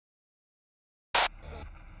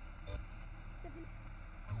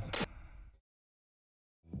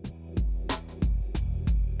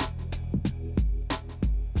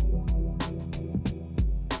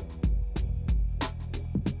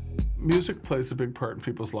Music plays a big part in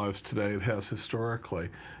people's lives today. It has historically.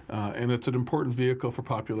 And it's an important vehicle for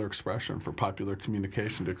popular expression, for popular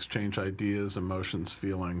communication, to exchange ideas, emotions,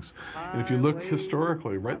 feelings. And if you look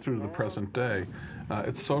historically, right through to the present day,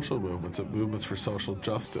 it's social movements, it's movements for social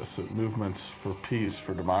justice, it's movements for peace,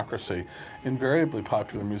 for democracy. Invariably,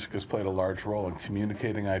 popular music has played a large role in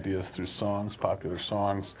communicating ideas through songs, popular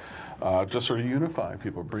songs, just sort of unifying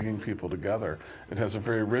people, bringing people together. It has a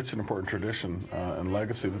very rich and important tradition and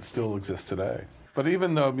legacy that still exists today. But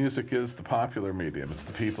even though music is the popular medium, it's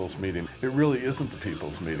the people's medium, it really isn't the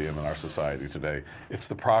people's medium in our society today. It's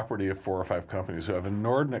the property of 4 or 5 companies who have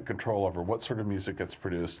inordinate control over what sort of music gets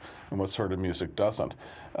produced and what sort of music doesn't,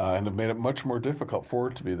 and have made it much more difficult for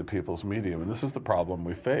it to be the people's medium. And this is the problem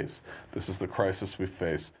we face. This is the crisis we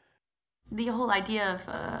face. The whole idea of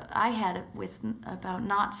I had about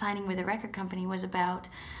not signing with a record company was about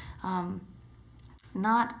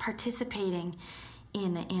not participating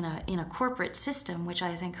in a corporate system, which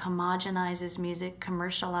I think homogenizes music,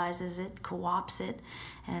 commercializes it, co-opts it,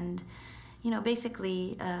 and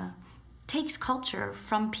basically takes culture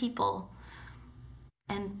from people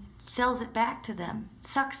and sells it back to them,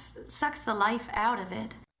 sucks the life out of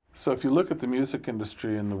it. So if you look at the music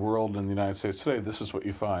industry in the world in the United States today, this is what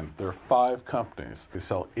you find. There are 5 companies. They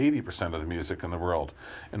sell 80% of the music in the world.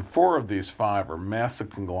 And 4 of these 5 are massive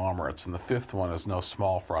conglomerates, and the 5th one is no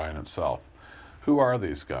small fry in itself. Who are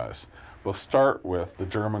these guys? We'll start with the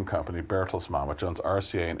German company Bertelsmann, which owns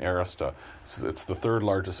RCA and Arista. It's the 3rd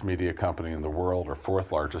largest media company in the world, or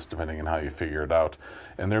 4th largest, depending on how you figure it out.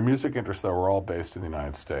 And their music interests, though, are all based in the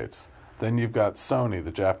United States. Then you've got Sony,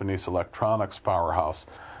 the Japanese electronics powerhouse.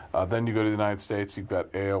 Then you go to the United States, you've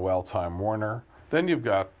got AOL, Time Warner. Then you've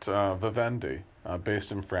got Vivendi,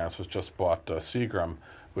 based in France, which just bought Seagram,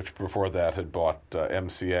 which before that had bought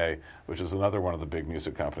MCA, which is another one of the big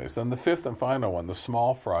music companies. Then the 5th and final one, the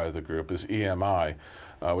small fry of the group, is EMI,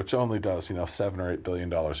 which only does $7 or $8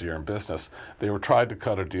 billion a year in business. They were tried to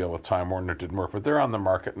cut a deal with Time Warner, didn't work, but they're on the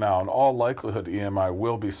market now. In all likelihood, EMI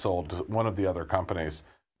will be sold to one of the other companies.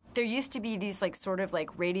 There used to be these sort of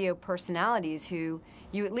radio personalities who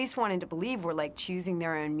you at least wanted to believe were choosing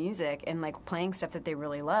their own music and playing stuff that they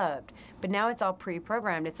really loved. But now it's all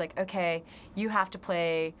pre-programmed. It's okay, you have to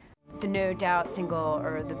play the No Doubt single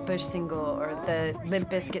or the Bush single or the Limp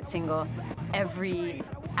Bizkit single every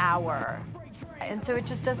hour. And so it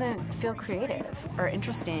just doesn't feel creative or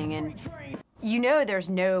interesting. And there's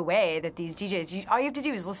no way that these DJs, all you have to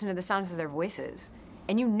do is listen to the sounds of their voices.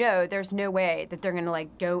 And there's no way that they're going to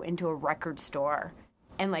go into a record store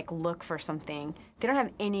and look for something. They don't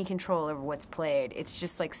have any control over what's played. It's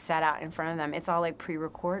just set out in front of them. It's all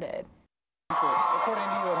pre-recorded. According to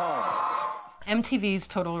you at home. MTV's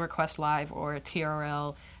Total Request Live, or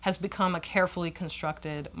TRL, has become a carefully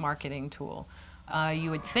constructed marketing tool.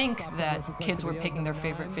 You would think that kids were picking their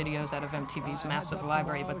favorite videos out of MTV's massive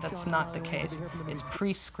library, but that's not the case. It's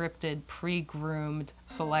pre-scripted, pre-groomed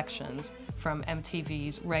selections from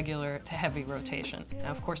MTV's regular to heavy rotation.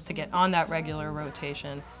 Now, of course, to get on that regular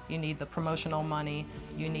rotation, you need the promotional money,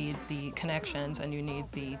 you need the connections, and you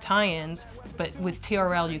need the tie-ins. But with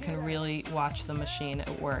TRL, you can really watch the machine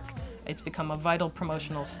at work. It's become a vital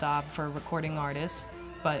promotional stop for recording artists,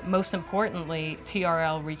 but most importantly,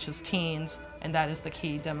 TRL reaches teens, and that is the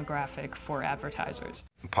key demographic for advertisers.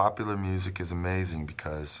 Popular music is amazing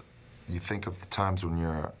because you think of the times when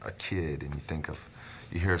you're a kid and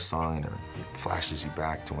you hear a song and it flashes you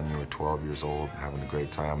back to when you were 12 years old and having a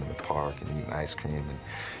great time in the park and eating ice cream, and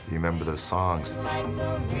you remember those songs. Like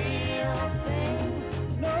the real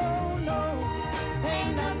thing. No,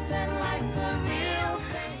 ain't nothing like the real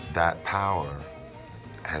thing. That power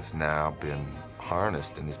has now been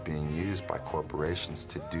harnessed and is being used by corporations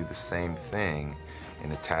to do the same thing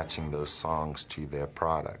in attaching those songs to their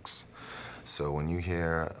products. So when you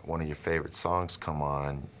hear one of your favorite songs come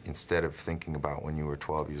on, instead of thinking about when you were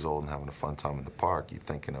 12 years old and having a fun time in the park, you're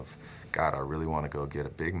thinking of, God, I really want to go get a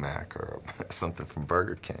Big Mac or something from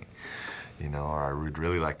Burger King, or I would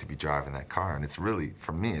really like to be driving that car. And it's really,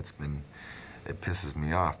 for me, it pisses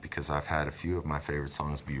me off because I've had a few of my favorite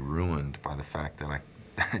songs be ruined by the fact that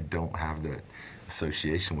I don't have the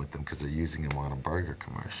association with them because they're using them on a burger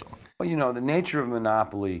commercial. Well, the nature of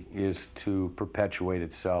monopoly is to perpetuate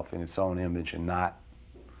itself in its own image and not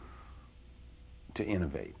to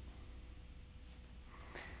innovate.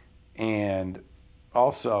 And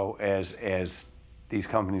also, as these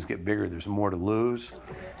companies get bigger, there's more to lose,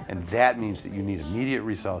 and that means that you need immediate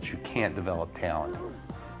results. You can't develop talent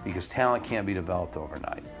because talent can't be developed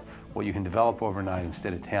overnight. What you can develop overnight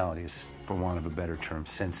instead of talent is, for want of a better term,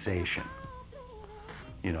 sensation.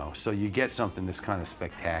 So you get something that's kind of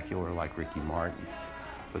spectacular like Ricky Martin,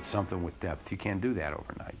 but something with depth. You can't do that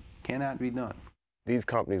overnight. Cannot be done. These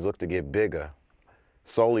companies look to get bigger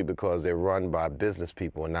solely because they're run by business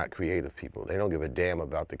people and not creative people. They don't give a damn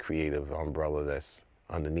about the creative umbrella that's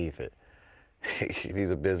underneath it.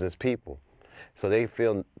 These are business people. So they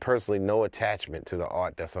feel personally no attachment to the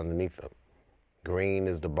art that's underneath them. Green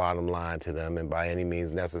is the bottom line to them, and by any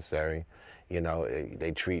means necessary, you know,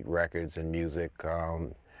 they treat records and music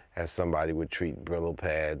as somebody would treat Brillo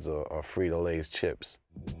pads or Frito-Lay's chips.